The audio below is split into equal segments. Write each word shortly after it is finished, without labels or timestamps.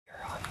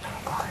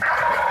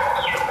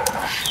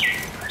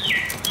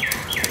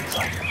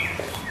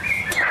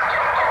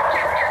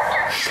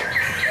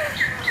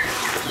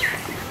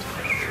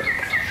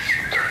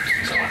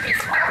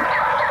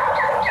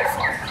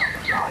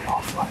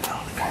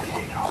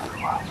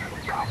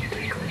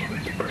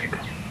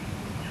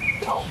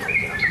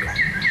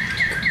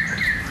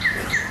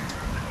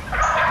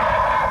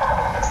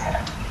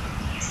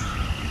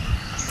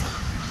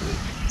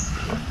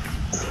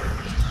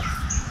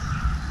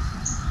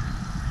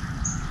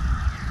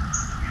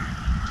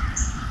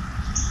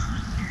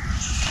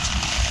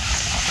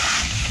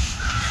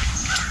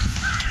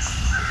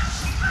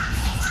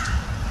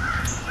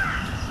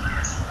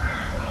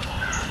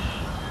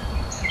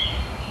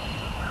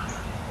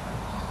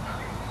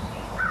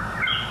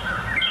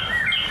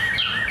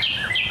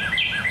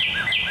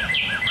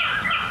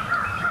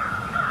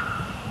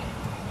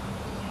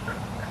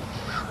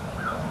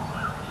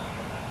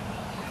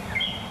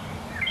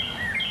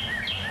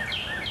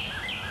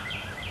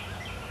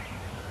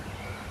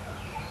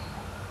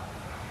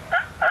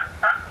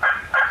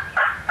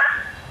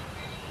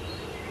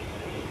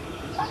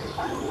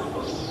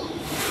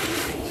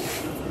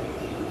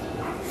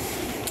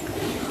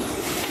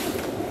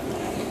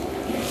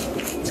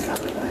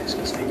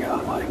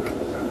like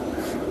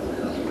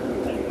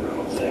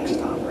thick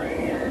stuff right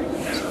here.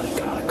 So they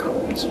gotta come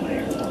and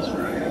swing those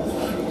right.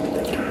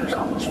 They can't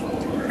come from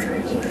the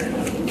trees there.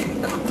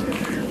 Come through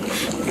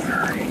there.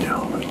 They're already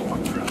down in the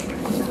one room.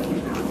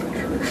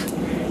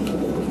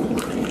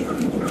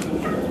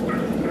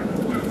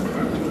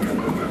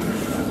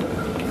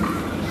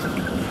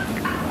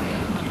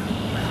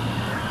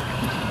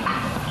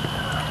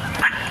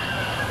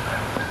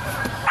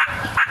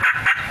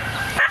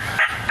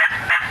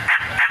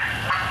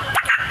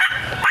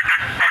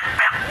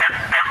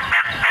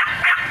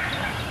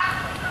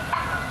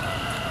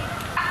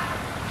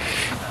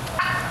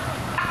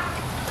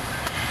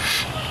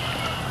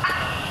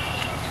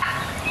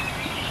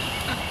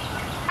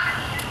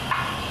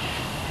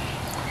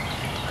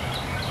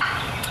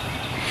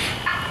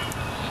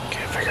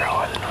 Figure out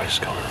why the noise is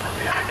coming from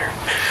behind her.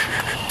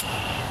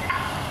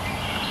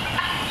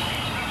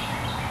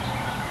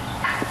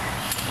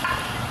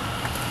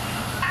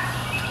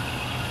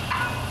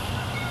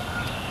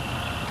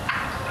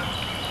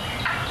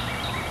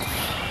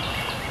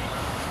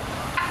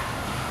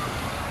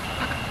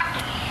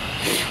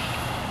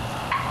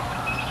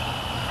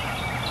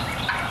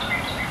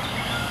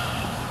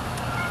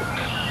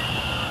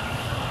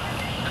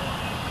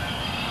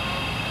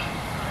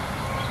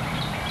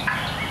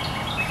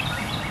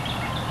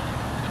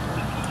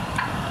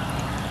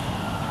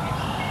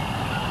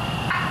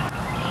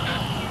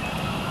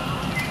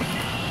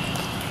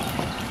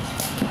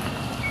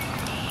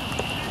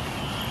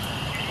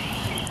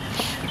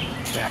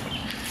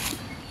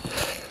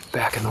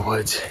 Back in the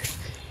woods,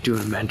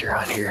 doing mentor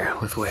on here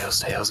with whale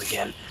tails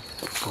again.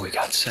 But we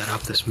got set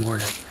up this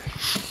morning.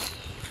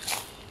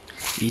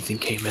 Ethan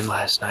came in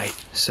last night,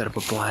 set up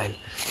a blind,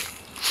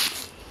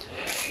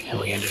 and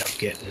we ended up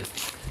getting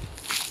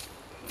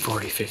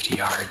 40, 50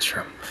 yards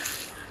from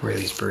where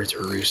these birds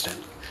were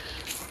roosting.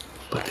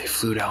 But they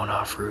flew down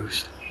off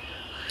roost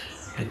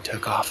and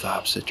took off the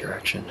opposite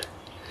direction.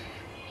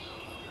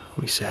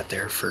 We sat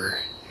there for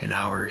an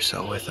hour or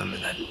so with them,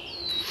 and then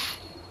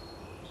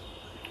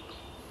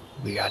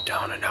we got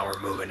down and now we're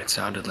moving. It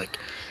sounded like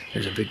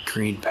there's a big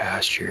green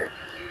pasture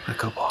a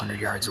couple 100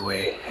 yards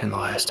away, and the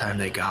last time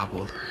they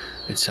gobbled,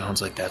 it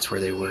sounds like that's where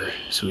they were.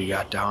 So we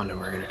got down and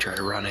we're gonna try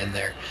to run in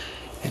there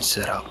and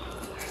set up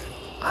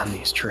on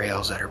these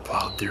trails that are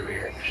plowed through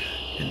here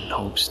in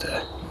hopes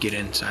to get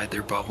inside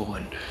their bubble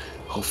and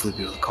hopefully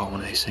be able to call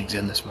one of these things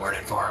in this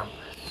morning for them.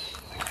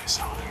 I think I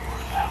sounded more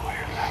that way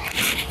or that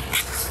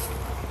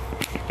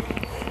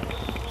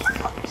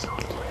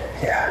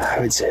way. Yeah, I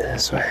would say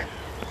this way.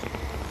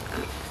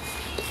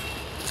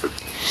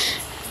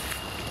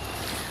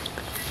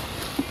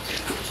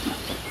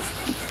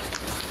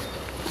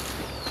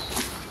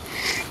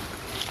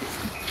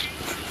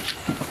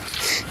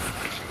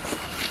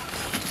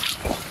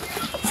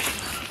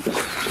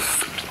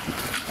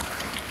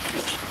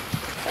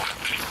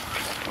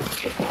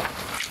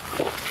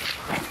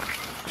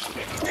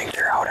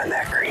 In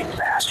that green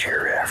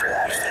pasture, whatever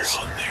that is.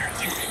 Out there, I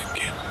think we can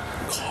get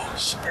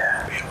close.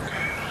 Yeah. Be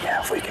okay. Yeah,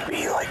 if we can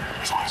be like,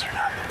 as long as they're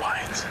not in the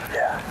pines.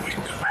 Yeah. We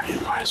can go. I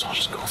mean, might as well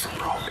just go for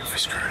broke. If we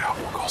screw it up,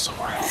 we'll go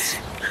somewhere else.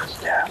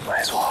 Yeah, might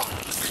as well.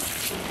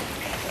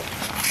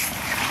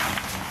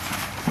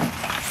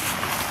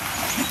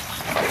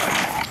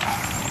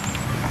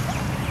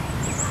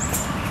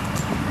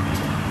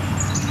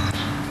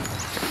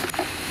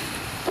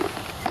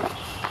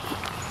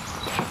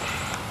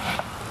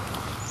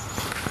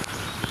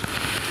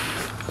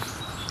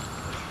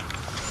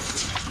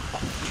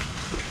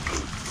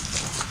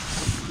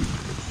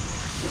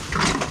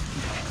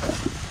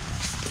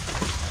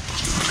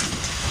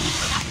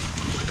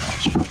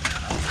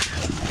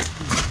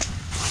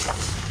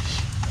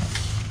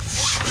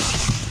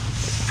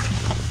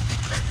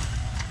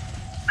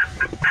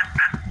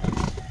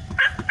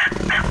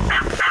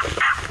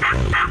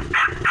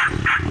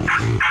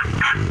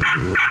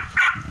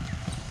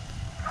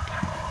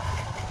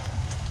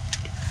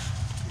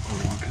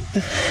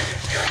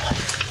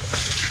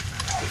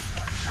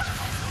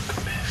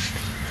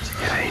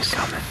 Yeah, he's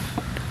coming.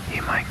 He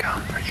might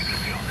come. Are you gonna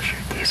be able to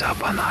shoot? He's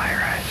up on the high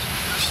rise.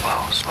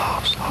 Slow, slow,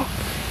 slow.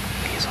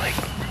 He's like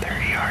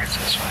 30 yards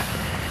this way.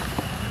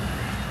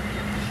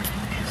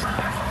 He's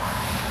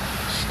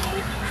slow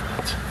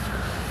movement.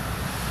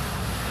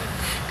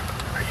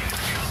 Are you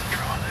gonna be able to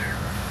draw there?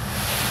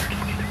 Or do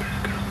you need to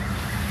back up?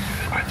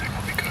 I think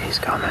I'll be good. He's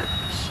coming.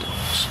 Slow,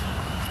 slow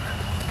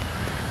movement.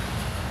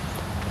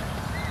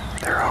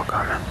 They're all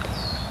coming.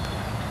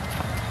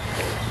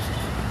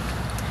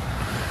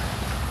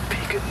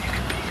 You can be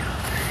up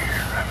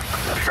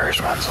there. The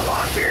first one's a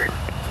long beard. I'm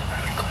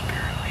gonna clip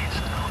your leads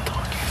and I'll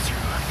talk you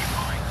through how you're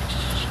going.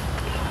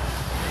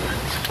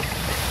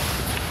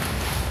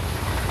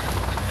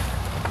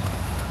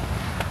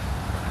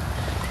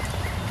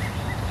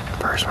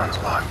 First one's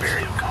a long beard.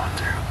 See him going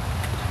through.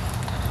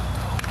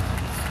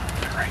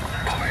 Right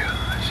there. Oh yeah,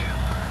 that's you.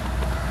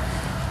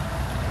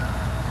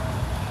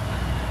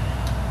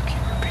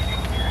 Keep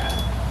repeating in your head.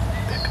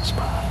 Pick a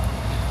spot.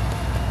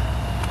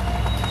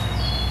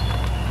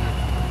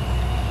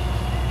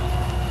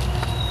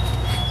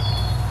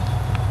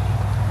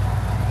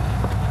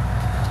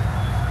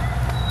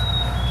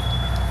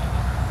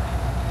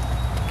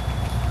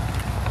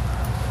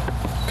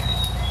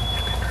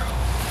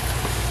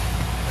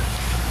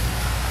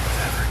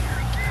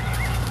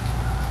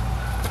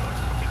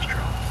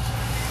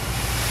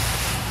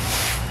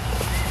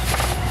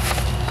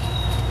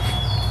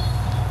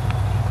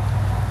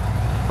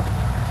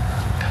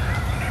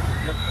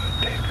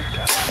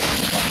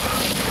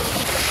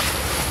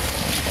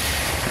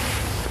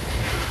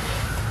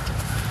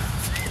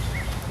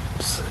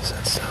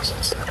 That sounds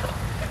unsettled.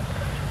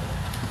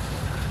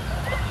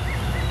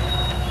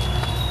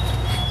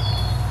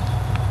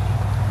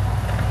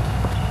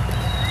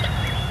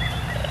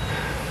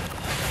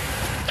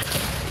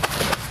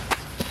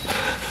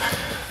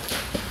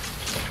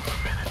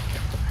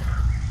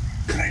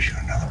 Can I shoot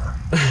another one?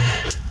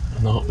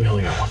 No, we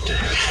only got one take.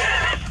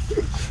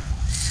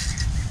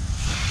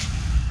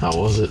 How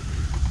was it?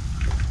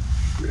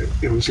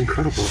 It was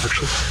incredible,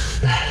 actually.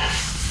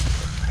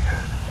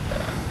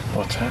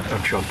 What's that?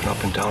 I'm jumping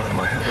up and down in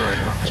my head right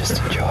now. Just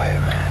enjoy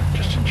it, man.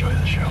 Just enjoy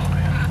the show,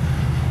 man.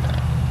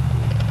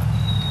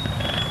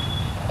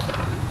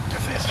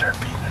 If they start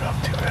beating it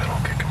up too bad,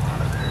 I'll kick them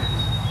out of there.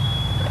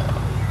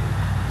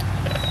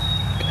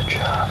 Good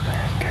job,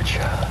 man. Good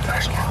job. That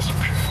was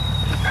awesome shit.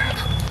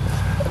 Thanks.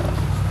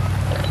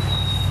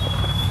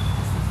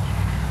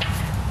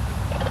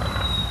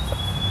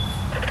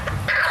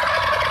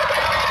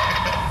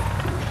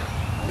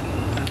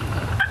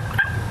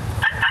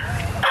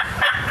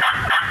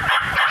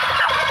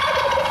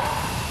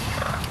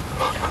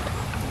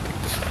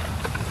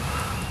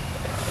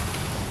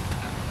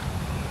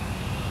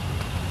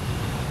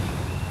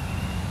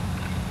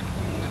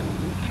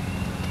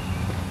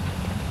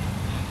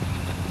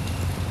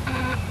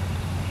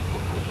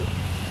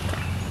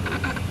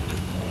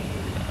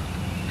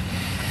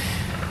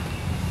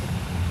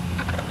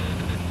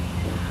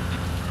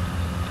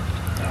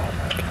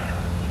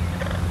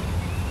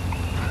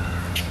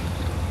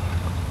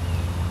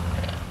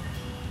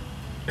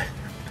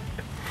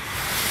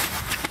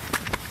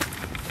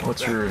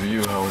 What's your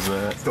review? How was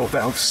that? Oh,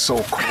 that was so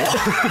cool.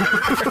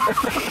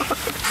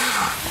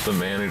 The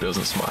man who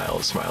doesn't smile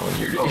is smiling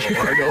ear to Oh, ear.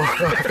 I know.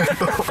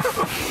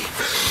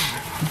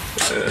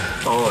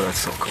 Oh, that's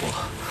so cool.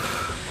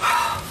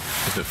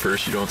 If at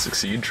first you don't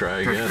succeed,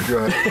 try again.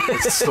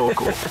 It's so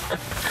cool.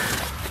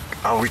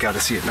 Oh, we got to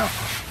see it now.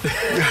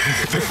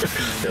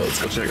 Yeah, let's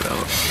go check it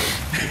out.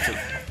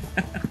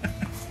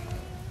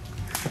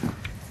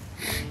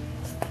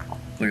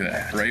 Look at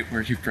that, right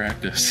where you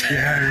practice.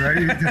 Yeah,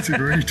 right. That's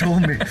where you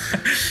told me.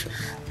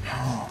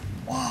 Oh,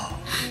 wow.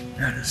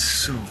 That is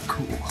so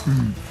cool.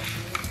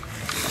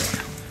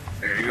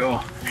 There you go.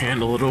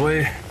 Handle it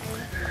away.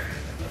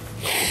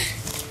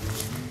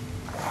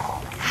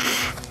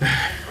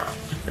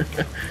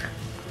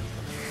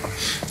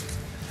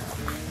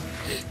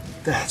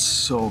 That's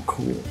so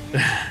cool.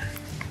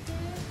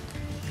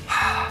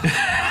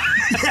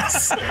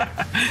 Yes.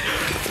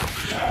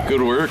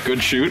 Good work,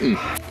 good shooting.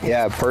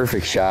 Yeah,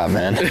 perfect shot,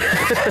 man.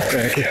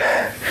 Thank you.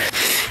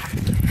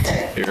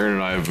 Aaron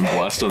and I have been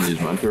blessed on these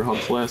mentor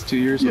hunts the last 2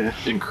 years. Yeah.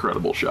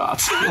 Incredible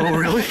shots. Oh,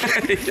 really?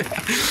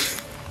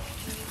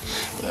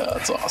 Yeah,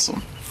 that's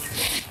awesome.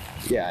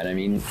 Yeah, and I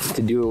mean,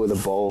 to do it with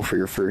a bow for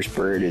your first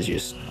bird is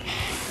just,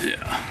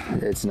 Yeah,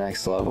 it's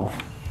next level.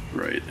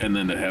 right. And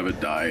then to have it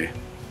die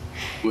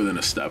within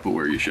a step of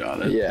where you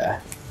shot it. Yeah.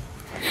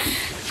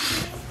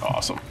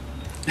 Awesome.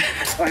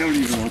 I don't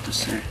even know what to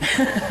say.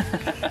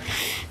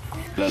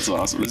 That's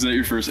awesome. Is that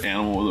your first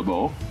animal with a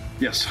bow?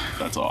 Yes.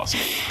 That's awesome.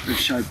 I've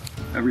shot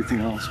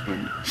everything else, but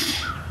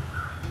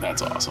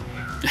That's awesome.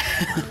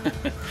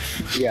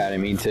 Yeah, and I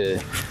mean, to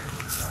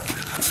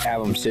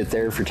have them sit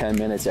there for 10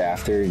 minutes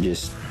after and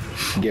just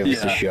give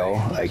us a Yeah. show,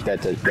 like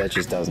that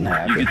just doesn't You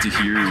happen. get to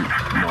hear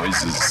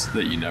noises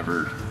that you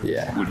never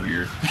Yeah. would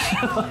hear.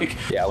 Like,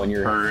 Yeah, when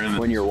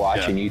you're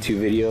watching YouTube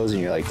videos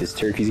and you're like, does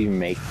turkeys even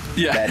make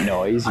Yeah. that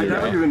noise? I You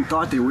never know? even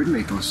thought they would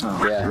make those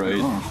sounds. Yeah. Right.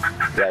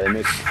 Oh. Yeah, they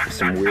make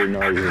some weird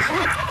noises.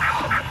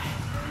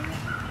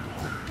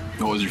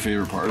 What was your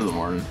favorite part of the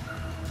morning?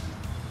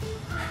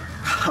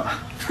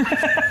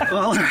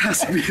 Well, there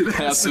has to be that.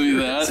 Has to be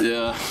that,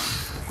 yeah.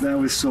 That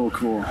was so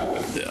cool.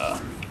 Yeah.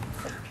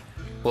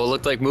 Well, it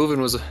looked like moving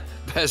was the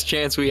best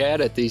chance we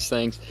had at these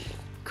things.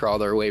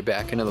 Crawled our way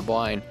back into the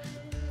blind,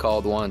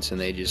 called once, and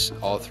they just,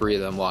 all three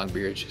of them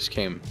longbeards just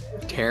came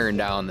tearing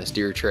down this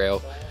deer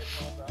trail,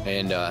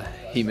 and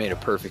he made a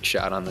perfect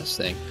shot on this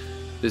thing.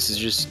 This is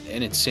just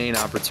an insane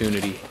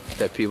opportunity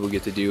that people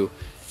get to do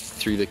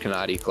through the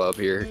Kanati Club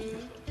here.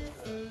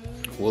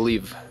 We'll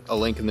leave a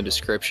link in the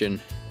description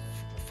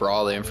for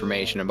all the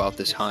information about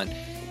this hunt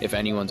if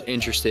anyone's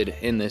interested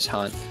in this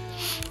hunt.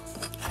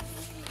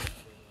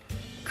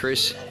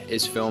 Chris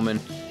is filming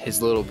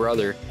his little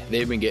brother.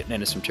 They've been getting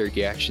into some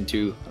turkey action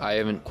too. I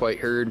haven't quite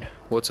heard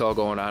what's all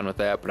going on with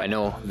that, but I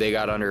know they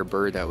got under a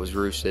bird that was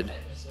roosted.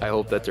 I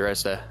hope that the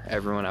rest of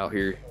everyone out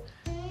here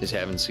is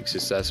having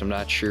success. I'm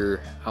not sure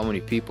how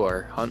many people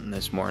are hunting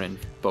this morning,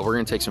 but we're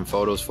gonna take some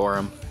photos for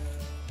him,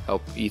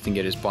 help Ethan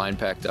get his blind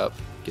packed up,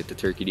 get the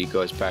turkey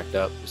decoys packed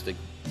up. Just a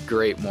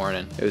great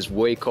morning. It was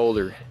way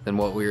colder than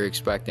what we were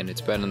expecting.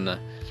 It's been in the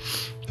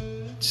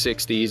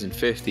 60s and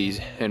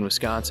 50s in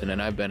Wisconsin,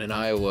 and I've been in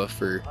Iowa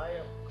for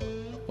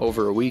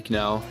over a week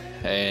now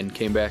and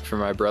came back from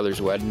my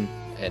brother's wedding,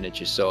 and it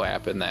just so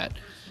happened that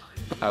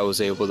I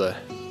was able to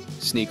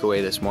sneak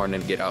away this morning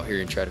and get out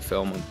here and try to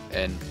film them,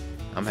 and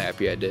I'm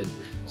happy I did.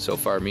 So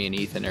far, me and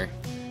Ethan are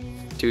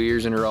 2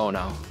 years in a row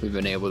now. We've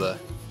been able to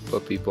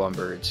put people on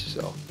birds,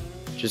 so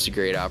just a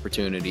great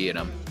opportunity, and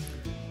I'm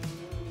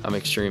I'm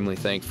extremely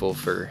thankful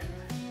for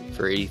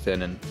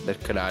Ethan and the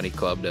Kanati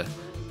Club to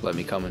let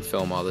me come and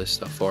film all this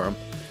stuff for him.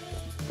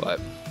 But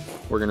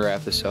we're gonna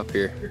wrap this up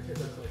here,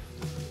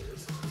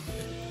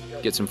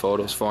 get some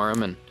photos for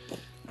him, and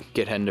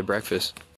get heading to breakfast.